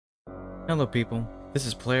Hello people, this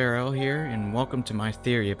is Player L here, and welcome to my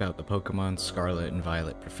theory about the Pokemon Scarlet and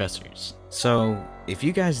Violet professors. So, if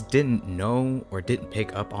you guys didn't know or didn't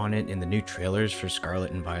pick up on it in the new trailers for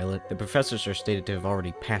Scarlet and Violet, the professors are stated to have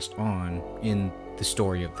already passed on in the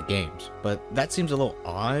story of the games. But that seems a little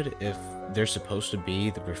odd if they're supposed to be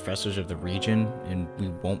the professors of the region and we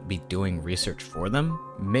won't be doing research for them.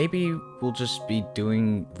 Maybe we'll just be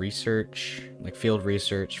doing research, like field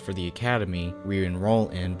research for the academy we enroll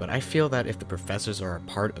in, but I feel that if the professors are a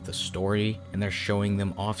part of the story and they're showing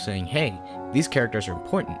them off saying, hey, these characters are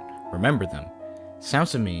important, remember them.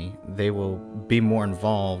 Sounds to me they will be more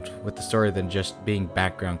involved with the story than just being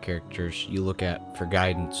background characters you look at for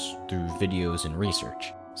guidance through videos and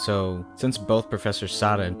research. So, since both Professor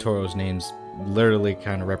Sada and Toro's names literally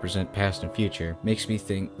kind of represent past and future, makes me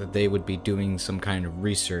think that they would be doing some kind of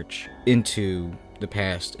research into the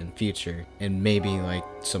past and future, and maybe like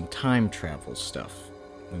some time travel stuff,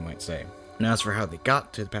 we might say. And as for how they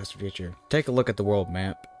got to the past and future, take a look at the world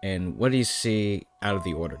map, and what do you see out of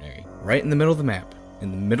the ordinary? Right in the middle of the map, in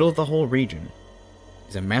the middle of the whole region,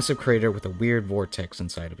 is a massive crater with a weird vortex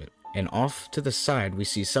inside of it. And off to the side, we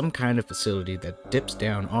see some kind of facility that dips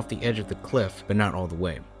down off the edge of the cliff, but not all the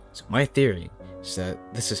way. So my theory is that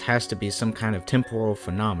has to be some kind of temporal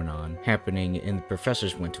phenomenon happening, and the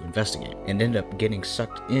professors went to investigate and end up getting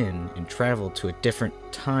sucked in and traveled to a different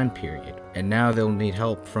time period. And now they'll need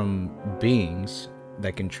help from beings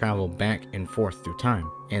that can travel back and forth through time.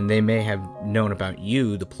 And they may have known about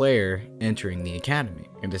you, the player, entering the academy,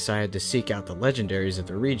 and decided to seek out the legendaries of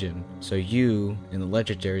the region, so you and the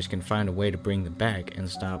legendaries can find a way to bring them back and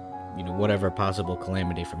stop, whatever possible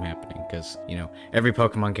calamity from happening, because, every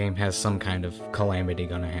Pokemon game has some kind of calamity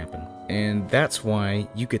gonna happen. And that's why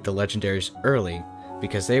you get the legendaries early,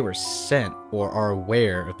 because they were sent or are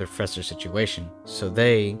aware of the professor's situation. So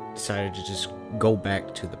they decided to just go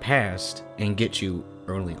back to the past and get you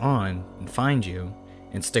early on and find you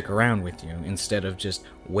and stick around with you instead of just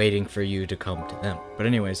waiting for you to come to them. But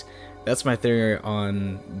anyways, that's my theory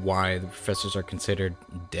on why the professors are considered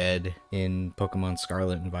dead in Pokemon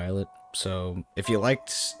Scarlet and Violet. So if you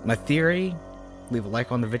liked my theory, leave a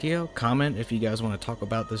like on the video, comment if you guys want to talk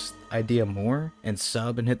about this idea more, and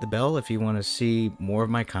sub and hit the bell if you want to see more of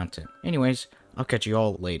my content. Anyways, I'll catch you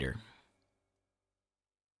all later.